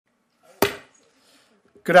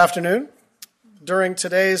Good afternoon. During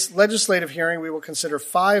today's legislative hearing, we will consider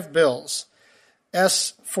 5 bills.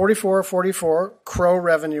 S-4444, Crow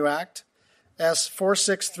Revenue Act,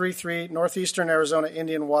 S-4633, Northeastern Arizona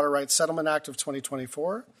Indian Water Rights Settlement Act of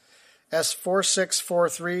 2024,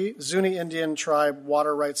 S-4643, Zuni Indian Tribe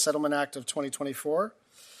Water Rights Settlement Act of 2024,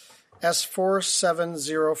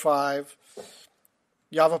 S-4705,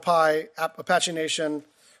 Yavapai Apache Nation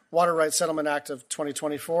Water Rights Settlement Act of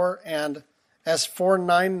 2024, and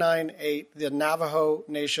S-4998, the Navajo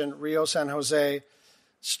Nation Rio San Jose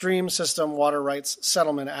Stream System Water Rights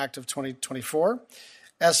Settlement Act of 2024.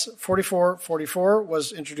 S-4444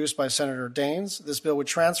 was introduced by Senator Daines. This bill would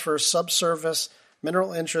transfer subsurface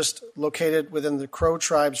mineral interest located within the Crow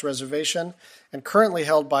Tribe's reservation and currently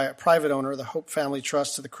held by a private owner, the Hope Family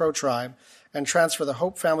Trust, to the Crow Tribe, and transfer the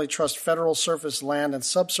Hope Family Trust federal surface land and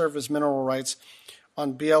subsurface mineral rights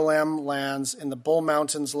on BLM lands in the Bull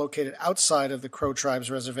Mountains located outside of the Crow Tribe's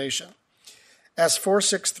reservation.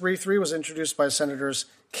 S-4633 was introduced by Senators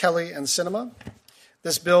Kelly and Sinema.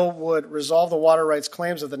 This bill would resolve the water rights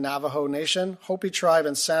claims of the Navajo Nation, Hopi Tribe,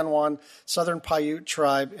 and San Juan Southern Paiute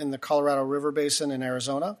Tribe in the Colorado River Basin in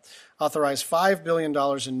Arizona, authorize $5 billion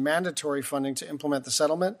in mandatory funding to implement the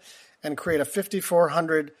settlement, and create a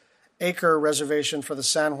 5,400-acre reservation for the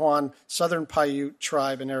San Juan Southern Paiute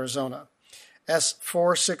Tribe in Arizona.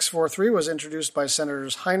 S-4643 was introduced by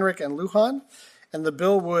Senators Heinrich and Lujan, and the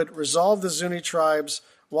bill would resolve the Zuni tribe's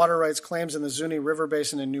water rights claims in the Zuni River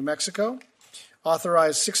Basin in New Mexico,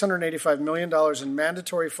 authorize $685 million in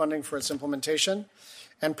mandatory funding for its implementation,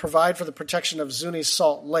 and provide for the protection of Zuni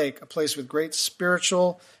Salt Lake, a place with great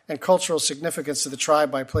spiritual and cultural significance to the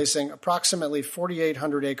tribe, by placing approximately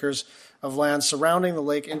 4,800 acres of land surrounding the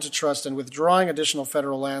lake into trust and withdrawing additional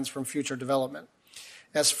federal lands from future development.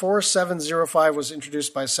 S-4705 was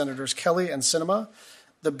introduced by Senators Kelly and Sinema.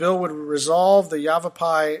 The bill would resolve the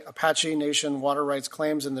Yavapai Apache Nation water rights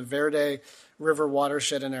claims in the Verde River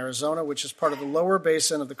watershed in Arizona, which is part of the lower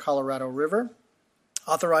basin of the Colorado River,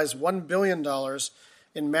 authorize $1 billion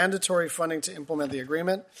in mandatory funding to implement the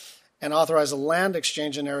agreement, and authorize a land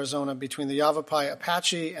exchange in Arizona between the Yavapai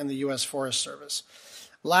Apache and the U.S. Forest Service.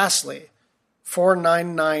 Lastly,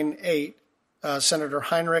 4998, Senator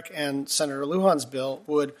Heinrich and Senator Lujan's bill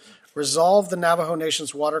would resolve the Navajo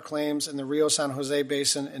Nation's water claims in the Rio San Jose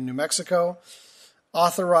Basin in New Mexico,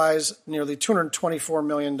 authorize nearly $224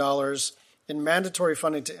 million in mandatory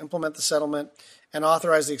funding to implement the settlement, and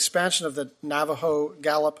authorize the expansion of the Navajo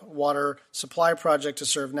Gallup Water Supply Project to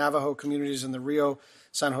serve Navajo communities in the Rio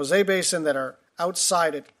San Jose Basin that are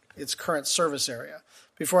outside its current service area.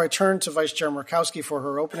 Before I turn to Vice Chair Murkowski for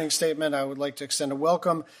her opening statement, I would like to extend a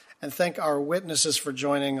welcome and thank our witnesses for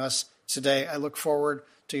joining us today. I look forward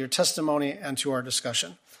to your testimony and to our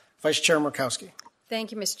discussion. Vice Chair Murkowski.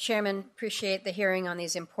 Thank you, Mr. Chairman. Appreciate the hearing on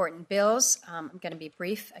these important bills. I'm going to be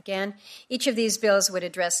brief again. Each of these bills would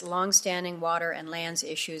address longstanding water and lands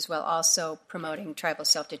issues while also promoting tribal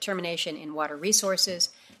self-determination in water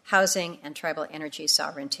resources, housing, and tribal energy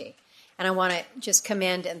sovereignty. And I want to just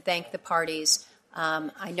commend and thank the parties.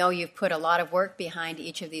 I know you've put a lot of work behind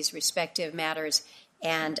each of these respective matters,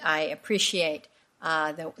 and I appreciate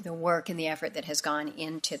the work and the effort that has gone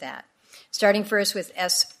into that. Starting first with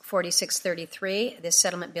S-4633, this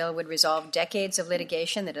settlement bill would resolve decades of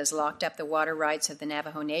litigation that has locked up the water rights of the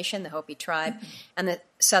Navajo Nation, the Hopi Tribe, and the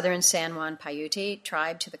Southern San Juan Paiute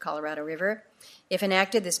Tribe to the Colorado River. If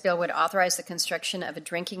enacted, this bill would authorize the construction of a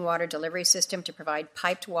drinking water delivery system to provide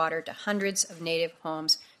piped water to hundreds of native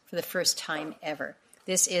homes for the first time ever.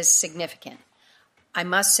 This is significant. I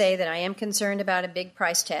must say that I am concerned about a big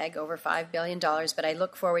price tag, over $5 billion, but I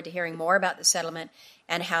look forward to hearing more about the settlement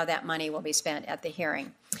and how that money will be spent at the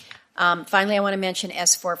hearing. Finally, I want to mention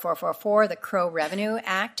S-4444, the Crow Revenue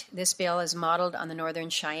Act. This bill is modeled on the Northern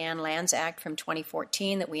Cheyenne Lands Act from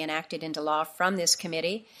 2014 that we enacted into law from this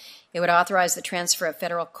committee. It would authorize the transfer of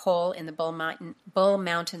federal coal in the Bull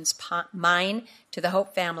Mountains mine to the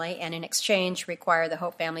Hope family, and in exchange require the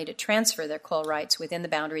Hope family to transfer their coal rights within the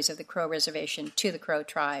boundaries of the Crow Reservation to the Crow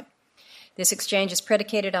Tribe. This exchange is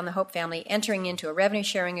predicated on the Hope family entering into a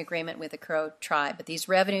revenue-sharing agreement with the Crow Tribe, but these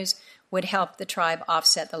revenues would help the tribe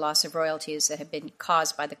offset the loss of royalties that have been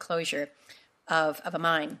caused by the closure of a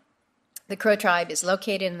mine. The Crow Tribe is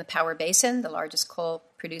located in the Power Basin, the largest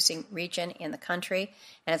coal-producing region in the country,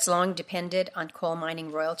 and it's long depended on coal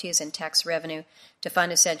mining royalties and tax revenue to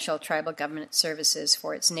fund essential tribal government services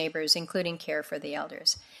for its neighbors, including care for the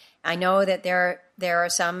elders. I know that there are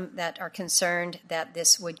some that are concerned that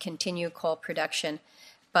this would continue coal production,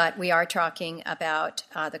 but we are talking about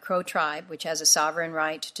the Crow Tribe, which has a sovereign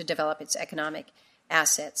right to develop its economic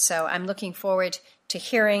assets. So I'm looking forward to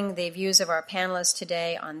hearing the views of our panelists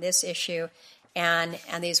today on this issue and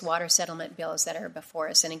these water settlement bills that are before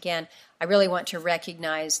us. And again, I really want to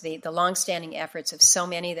recognize the longstanding efforts of so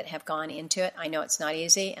many that have gone into it. I know it's not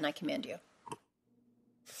easy, and I commend you.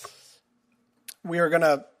 We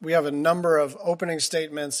have a number of opening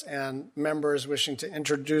statements and members wishing to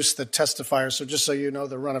introduce the testifiers. So just so you know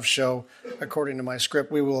the run of show, according to my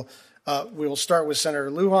script, we will start with Senator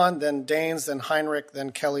Lujan, then Daines, then Heinrich,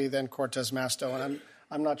 then Kelly, then Cortez Masto. And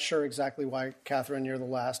I'm not sure exactly why, Catherine, you're the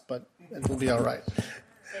last, but it will be all right.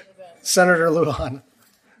 Senator Lujan.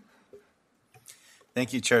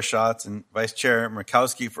 Thank you, Chair Schatz and Vice Chair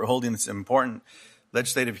Murkowski, for holding this important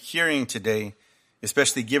legislative hearing today,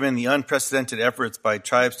 especially given the unprecedented efforts by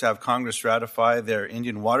tribes to have Congress ratify their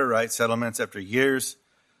Indian water rights settlements after years,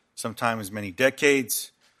 sometimes many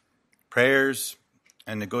decades, prayers,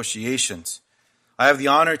 and negotiations. I have the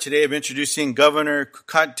honor today of introducing Governor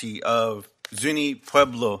Kukati of Zuni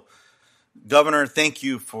Pueblo. Governor, thank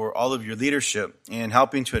you for all of your leadership in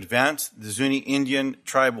helping to advance the Zuni Indian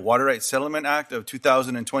Tribe Water Rights Settlement Act of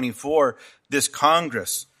 2024, this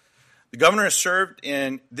Congress. The governor has served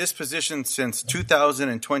in this position since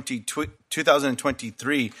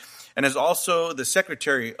 2023 and is also the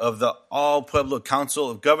secretary of the All Pueblo Council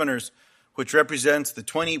of Governors, which represents the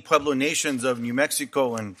 20 Pueblo nations of New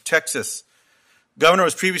Mexico and Texas. Governor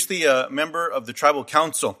was previously a member of the Tribal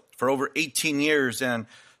Council for over 18 years and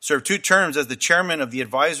served 2 terms as the chairman of the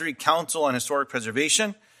Advisory Council on Historic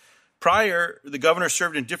Preservation. Prior, the governor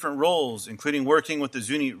served in different roles, including working with the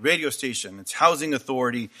Zuni radio station, its housing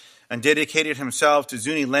authority, and dedicated himself to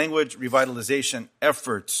Zuni language revitalization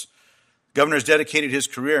efforts. The governor has dedicated his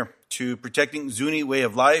career to protecting Zuni way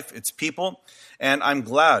of life, its people, and I'm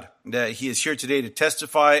glad that he is here today to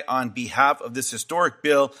testify on behalf of this historic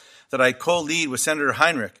bill that I co-lead with Senator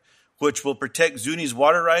Heinrich, which will protect Zuni's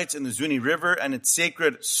water rights in the Zuni River and its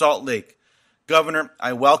sacred Salt Lake. Governor,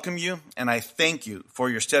 I welcome you, and I thank you for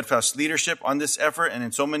your steadfast leadership on this effort and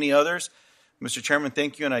in so many others. Mr. Chairman,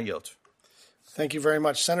 thank you, and I yield. Thank you very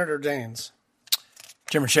much. Senator Daines.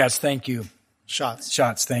 Chairman Schatz, thank you.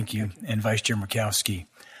 Schatz, thank you. And Vice Chair Murkowski.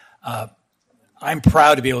 I'm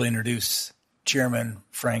proud to be able to introduce Chairman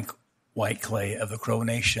Frank Whiteclay of the Crow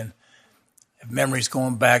Nation. I have memories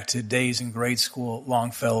going back to days in grade school at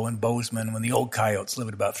Longfellow and Bozeman when the old coyotes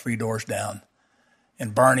lived about 3 doors down.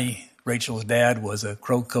 And Barney, Rachel's dad, was a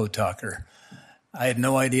Crow code talker. I had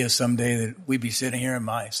no idea someday that we'd be sitting here, and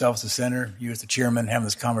myself as the senator, you as the chairman, having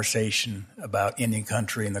this conversation about Indian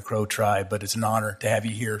country and the Crow tribe. But it's an honor to have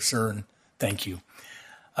you here, sir, and thank you.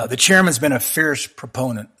 The chairman's been a fierce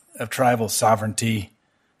proponent of tribal sovereignty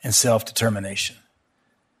and self-determination.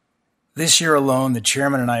 This year alone, the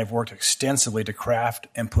chairman and I have worked extensively to craft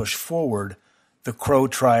and push forward the Crow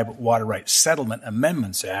Tribe Water Rights Settlement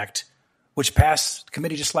Amendments Act, which passed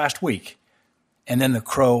committee just last week, and then the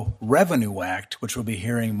Crow Revenue Act, which we'll be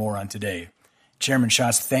hearing more on today. Chairman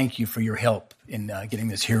Schatz, thank you for your help in getting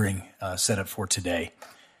this hearing set up for today.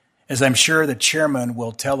 As I'm sure the chairman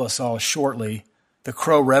will tell us all shortly, the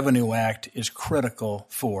Crow Revenue Act is critical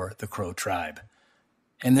for the Crow tribe.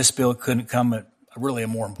 And this bill couldn't come at really a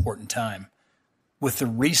more important time. With the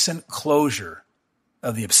recent closure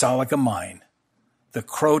of the Ipsalica mine, the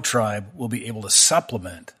Crow tribe will be able to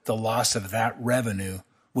supplement the loss of that revenue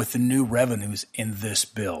with the new revenues in this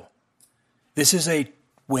bill. This is a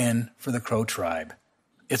win for the Crow tribe.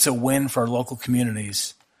 It's a win for our local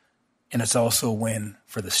communities, and it's also a win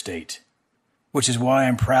for the state, which is why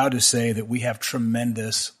I'm proud to say that we have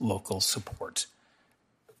tremendous local support.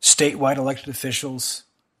 Statewide elected officials,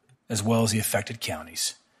 as well as the affected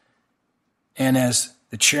counties. And as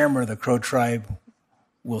the chairman of the Crow tribe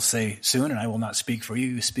will say soon, and I will not speak for you,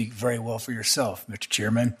 you speak very well for yourself, Mr.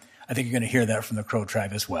 Chairman. I think you're going to hear that from the Crow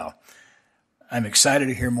tribe as well. I'm excited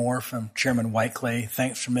to hear more from Chairman Whiteclay.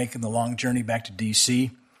 Thanks for making the long journey back to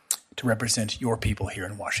D.C. to represent your people here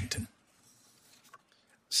in Washington.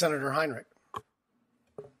 Senator Heinrich.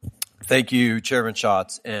 Thank you, Chairman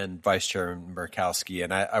Schatz and Vice Chairman Murkowski.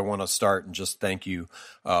 And I want to start and just thank you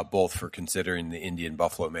both for considering the Indian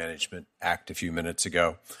Buffalo Management Act a few minutes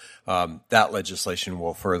ago. That legislation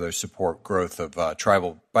will further support growth of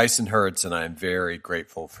tribal bison herds, and I am very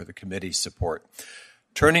grateful for the committee's support.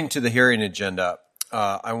 Turning to the hearing agenda,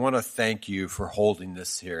 I want to thank you for holding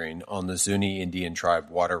this hearing on the Zuni Indian Tribe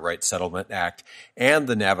Water Rights Settlement Act and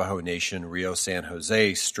the Navajo Nation Rio San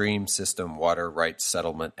Jose Stream System Water Rights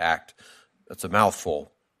Settlement Act. That's a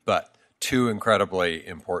mouthful, but 2 incredibly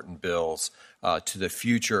important bills to the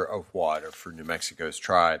future of water for New Mexico's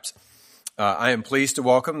tribes. I am pleased to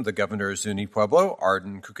welcome the Governor of Zuni Pueblo,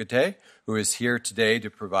 Arden Kukate, who is here today to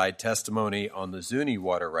provide testimony on the Zuni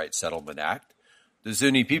Water Rights Settlement Act. The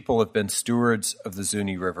Zuni people have been stewards of the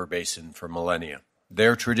Zuni River Basin for millennia.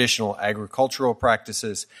 Their traditional agricultural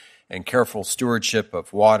practices and careful stewardship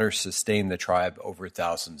of water sustain the tribe over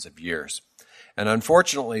thousands of years. And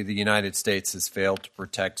unfortunately, the United States has failed to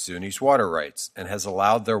protect Zuni's water rights and has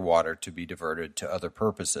allowed their water to be diverted to other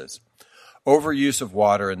purposes. Overuse of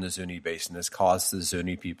water in the Zuni Basin has caused the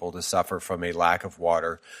Zuni people to suffer from a lack of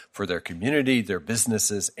water for their community, their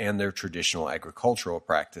businesses, and their traditional agricultural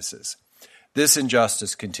practices. This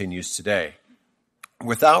injustice continues today.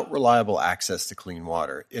 Without reliable access to clean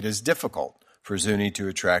water, it is difficult for Zuni to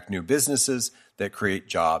attract new businesses that create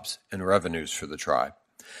jobs and revenues for the tribe.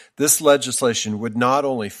 This legislation would not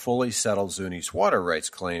only fully settle Zuni's water rights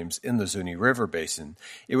claims in the Zuni River Basin,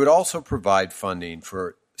 it would also provide funding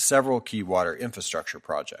for several key water infrastructure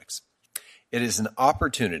projects. It is an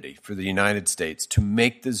opportunity for the United States to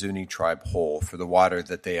make the Zuni tribe whole for the water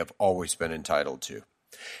that they have always been entitled to.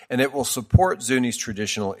 And it will support Zuni's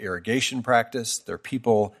traditional irrigation practice, their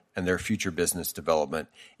people, and their future business development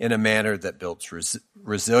in a manner that builds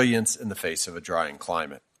resilience in the face of a drying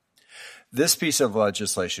climate. This piece of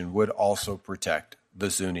legislation would also protect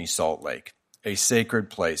the Zuni Salt Lake, a sacred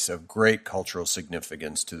place of great cultural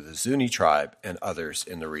significance to the Zuni tribe and others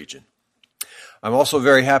in the region. I'm also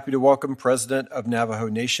very happy to welcome President of Navajo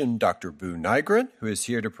Nation, Dr. Boo Nygren, who is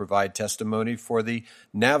here to provide testimony for the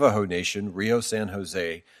Navajo Nation Rio San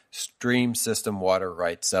Jose Stream System Water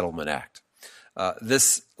Rights Settlement Act.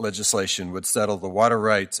 This legislation would settle the water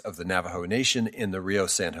rights of the Navajo Nation in the Rio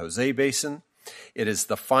San Jose Basin. It is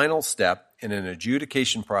the final step in an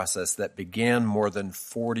adjudication process that began more than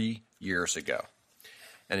 40 years ago.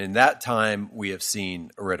 And in that time, we have seen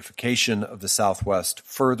aridification of the Southwest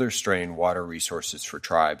further strain water resources for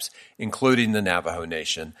tribes, including the Navajo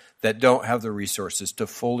Nation, that don't have the resources to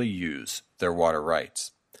fully use their water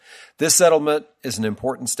rights. This settlement is an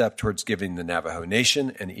important step towards giving the Navajo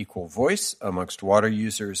Nation an equal voice amongst water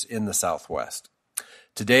users in the Southwest.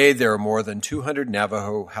 Today, there are more than 200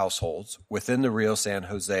 Navajo households within the Rio San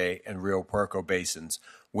Jose and Rio Puerco basins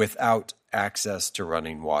without access to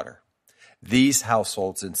running water. These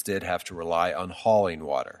households instead have to rely on hauling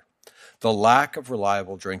water. The lack of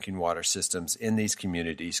reliable drinking water systems in these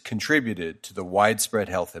communities contributed to the widespread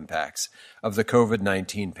health impacts of the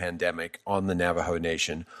COVID-19 pandemic on the Navajo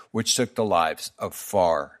Nation, which took the lives of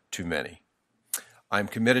far too many. I'm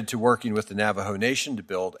committed to working with the Navajo Nation to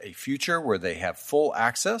build a future where they have full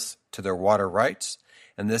access to their water rights,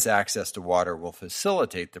 and this access to water will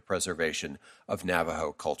facilitate the preservation of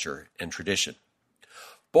Navajo culture and tradition.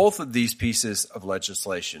 Both of these pieces of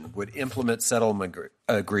legislation would implement settlement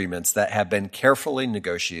agreements that have been carefully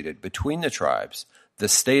negotiated between the tribes, the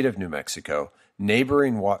state of New Mexico,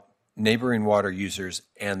 neighboring water users,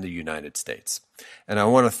 and the United States. And I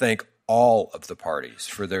want to thank all of the parties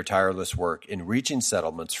for their tireless work in reaching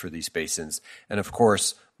settlements for these basins, and of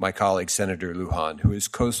course, my colleague Senator Lujan, who is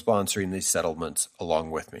co-sponsoring these settlements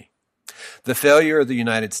along with me. The failure of the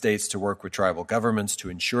United States to work with tribal governments to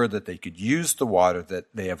ensure that they could use the water that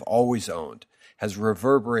they have always owned has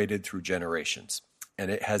reverberated through generations,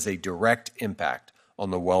 and it has a direct impact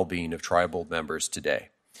on the well-being of tribal members today.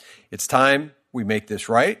 It's time we make this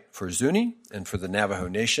right for Zuni and for the Navajo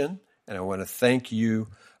Nation, and I want to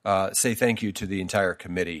say thank you to the entire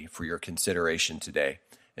committee for your consideration today,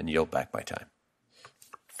 and yield back my time.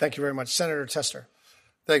 Thank you very much. Senator Tester.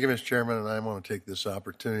 Thank you, Mr. Chairman, and I want to take this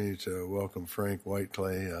opportunity to welcome Frank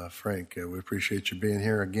Whiteclay. Frank, we appreciate you being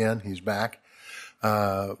here again. He's back,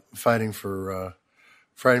 fighting for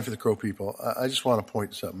the Crow people. I just want to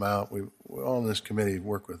point something out. We all in this committee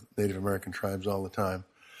work with Native American tribes all the time.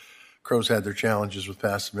 Crows had their challenges with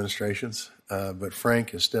past administrations, but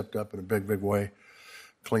Frank has stepped up in a big, big way,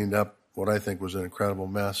 cleaned up what I think was an incredible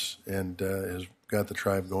mess, and has got the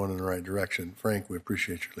tribe going in the right direction. Frank, we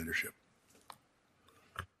appreciate your leadership.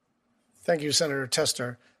 Thank you, Senator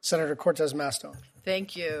Tester. Senator Cortez Masto.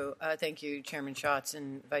 Thank you. Thank you, Chairman Schatz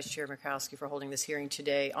and Vice Chair Murkowski, for holding this hearing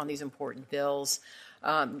today on these important bills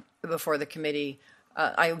before the committee.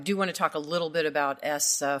 I do want to talk a little bit about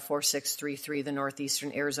S 4633, the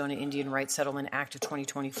Northeastern Arizona Indian Rights Settlement Act of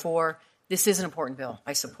 2024. This is an important bill.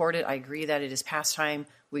 I support it. I agree that it is past time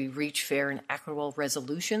we reach fair and equitable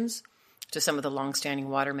resolutions to some of the longstanding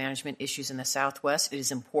water management issues in the Southwest. It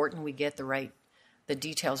is important we get the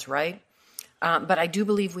details right. But I do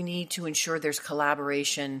believe we need to ensure there's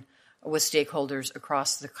collaboration with stakeholders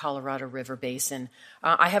across the Colorado River Basin.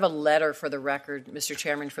 I have a letter for the record, Mr.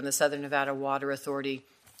 Chairman, from the Southern Nevada Water Authority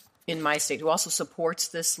in my state, who also supports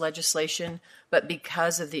this legislation, but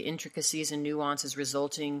because of the intricacies and nuances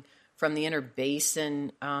resulting from the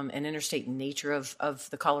interbasin and interstate nature of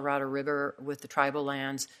the Colorado River with the tribal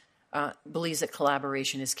lands, believes that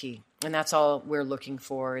collaboration is key. And that's all we're looking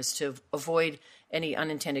for, is to avoid any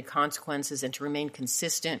unintended consequences and to remain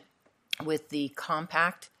consistent with the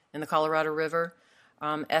compact in the Colorado River.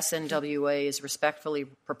 SNWA is respectfully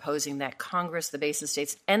proposing that Congress, the basin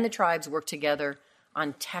states, and the tribes work together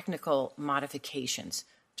on technical modifications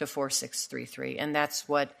to 4633. And that's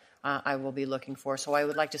what I will be looking for. So I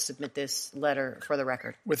would like to submit this letter for the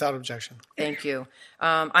record. Without objection. Thank you.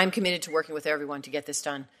 I'm committed to working with everyone to get this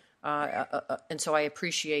done. And so I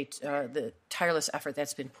appreciate the tireless effort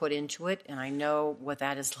that's been put into it, and I know what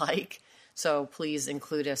that is like. So please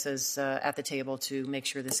include us as at the table to make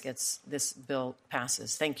sure this bill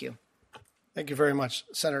passes. Thank you. Thank you very much.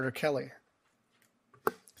 Senator Kelly.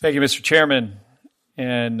 Thank you, Mr. Chairman.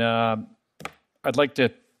 And I'd like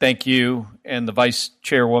to thank you and the Vice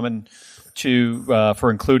Chairwoman for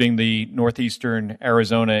including the Northeastern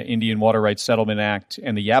Arizona Indian Water Rights Settlement Act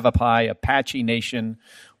and the Yavapai Apache Nation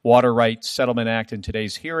Water Rights Settlement Act in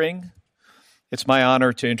today's hearing. It's my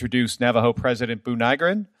honor to introduce Navajo President Bu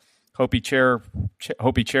Nigrin, Hopi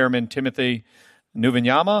Chairman Timothy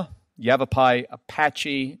Nuvenyama, Yavapai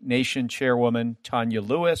Apache Nation Chairwoman Tanya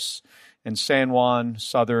Lewis, and San Juan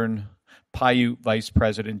Southern Paiute Vice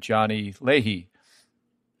President Johnny Leahy.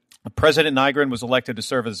 President Nigrin was elected to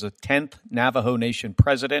serve as the 10th Navajo Nation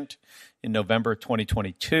president in November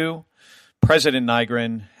 2022. President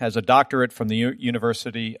Nigrin has a doctorate from the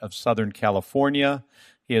University of Southern California.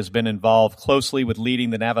 He has been involved closely with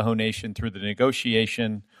leading the Navajo Nation through the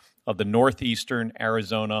negotiation of the Northeastern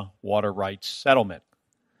Arizona Water Rights Settlement.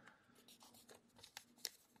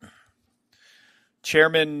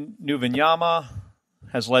 Chairman Nuvenyama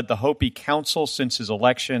has led the Hopi Council since his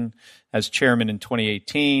election as chairman in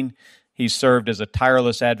 2018. He's served as a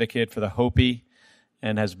tireless advocate for the Hopi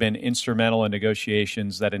and has been instrumental in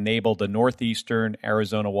negotiations that enabled the Northeastern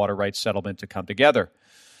Arizona Water Rights Settlement to come together.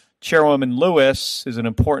 Chairwoman Lewis is an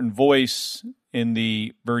important voice in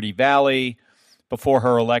the Verde Valley. Before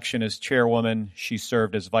her election as chairwoman, she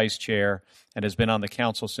served as vice chair and has been on the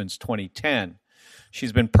council since 2010.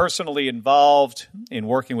 She's been personally involved in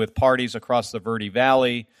working with parties across the Verde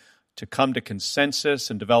Valley to come to consensus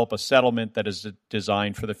and develop a settlement that is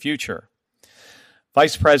designed for the future.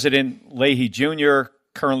 Vice President Leahy Jr.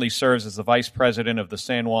 currently serves as the vice president of the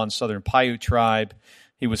San Juan Southern Paiute Tribe.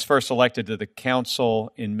 He was first elected to the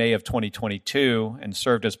council in May of 2022 and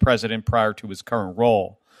served as president prior to his current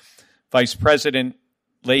role. Vice President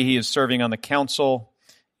Leahy is serving on the council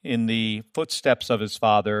in the footsteps of his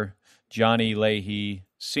father, Johnny Leahy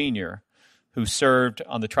Sr., who served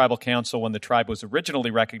on the tribal council when the tribe was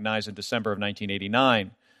originally recognized in December of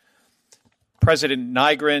 1989. President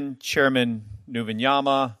Nigrin, Chairman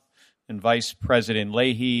Nuvenyama, and Vice President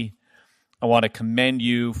Leahy, I want to commend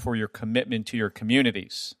you for your commitment to your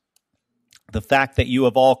communities. The fact that you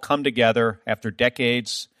have all come together after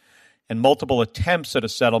decades and multiple attempts at a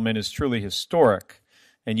settlement is truly historic,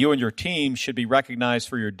 and you and your team should be recognized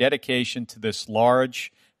for your dedication to this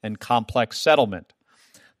large and complex settlement.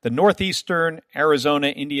 The Northeastern Arizona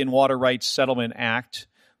Indian Water Rights Settlement Act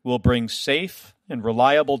will bring safe and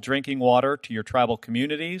reliable drinking water to your tribal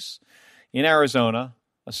communities in Arizona,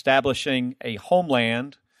 establishing a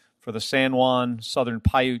homeland for the San Juan Southern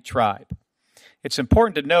Paiute Tribe. It's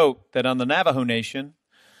important to note that on the Navajo Nation,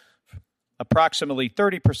 approximately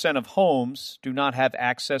 30% of homes do not have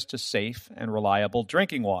access to safe and reliable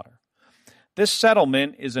drinking water. This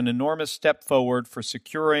settlement is an enormous step forward for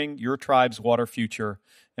securing your tribe's water future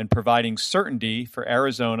and providing certainty for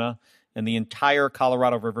Arizona and the entire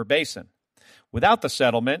Colorado River Basin. Without the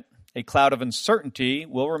settlement, a cloud of uncertainty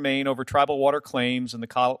will remain over tribal water claims in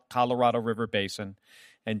the Colorado River Basin,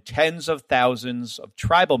 and tens of thousands of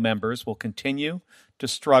tribal members will continue to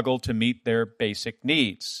struggle to meet their basic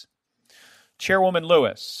needs. Chairwoman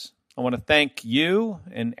Lewis, I want to thank you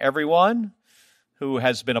and everyone who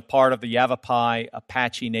has been a part of the Yavapai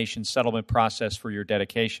Apache Nation settlement process for your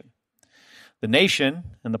dedication. The nation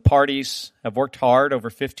and the parties have worked hard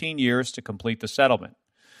over 15 years to complete the settlement.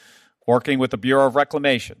 Working with the Bureau of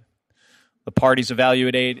Reclamation, the parties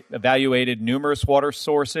evaluated numerous water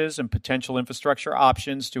sources and potential infrastructure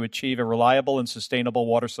options to achieve a reliable and sustainable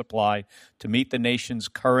water supply to meet the nation's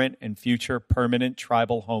current and future permanent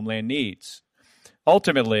tribal homeland needs.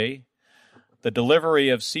 Ultimately, the delivery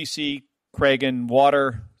of C.C. Cragen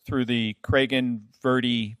water through the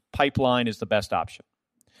Cragen-Verde pipeline is the best option.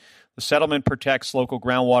 The settlement protects local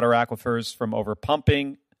groundwater aquifers from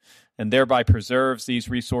overpumping and thereby preserves these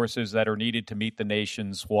resources that are needed to meet the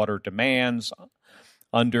nation's water demands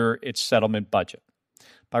under its settlement budget.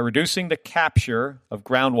 By reducing the capture of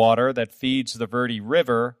groundwater that feeds the Verde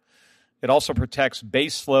River, it also protects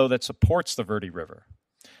base flow that supports the Verde River.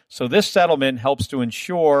 So this settlement helps to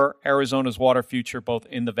ensure Arizona's water future both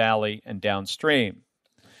in the valley and downstream.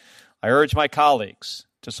 I urge my colleagues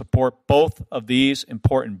to support both of these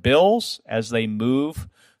important bills as they move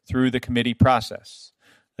through the committee process.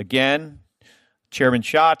 Again, Chairman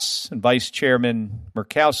Schatz and Vice Chairman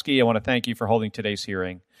Murkowski, I want to thank you for holding today's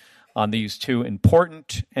hearing on these two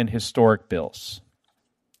important and historic bills.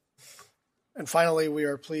 And finally, we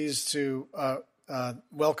are pleased to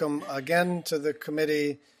welcome again to the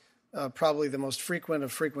committee probably the most frequent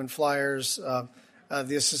of frequent flyers, the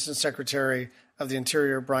Assistant Secretary of the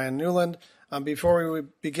Interior, Brian Newland. Before we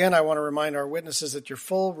begin, I want to remind our witnesses that your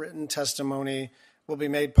full written testimony will be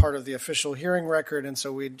made part of the official hearing record, and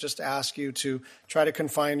so we just ask you to try to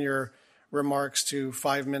confine your remarks to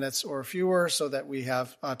 5 minutes or fewer so that we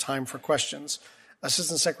have time for questions.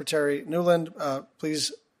 Assistant Secretary Newland,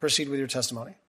 please proceed with your testimony.